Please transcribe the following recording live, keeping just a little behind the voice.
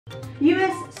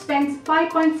US spends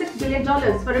 $5.6 billion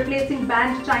for replacing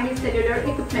banned Chinese cellular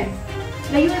equipment.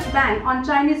 The US ban on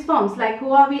Chinese firms like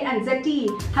Huawei and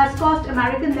ZTE has cost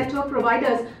American network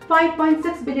providers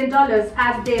 $5.6 billion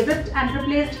as they ripped and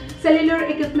replaced cellular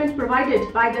equipment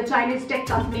provided by the Chinese tech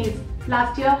companies.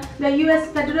 Last year, the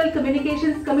US Federal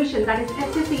Communications Commission, that is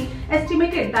FCC,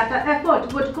 estimated that the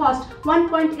effort would cost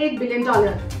 $1.8 billion.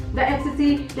 The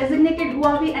FCC designated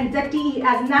Huawei and ZTE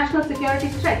as national security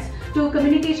threats to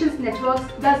communications networks,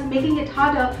 thus making it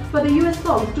harder for the US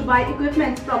firms to buy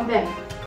equipment from them.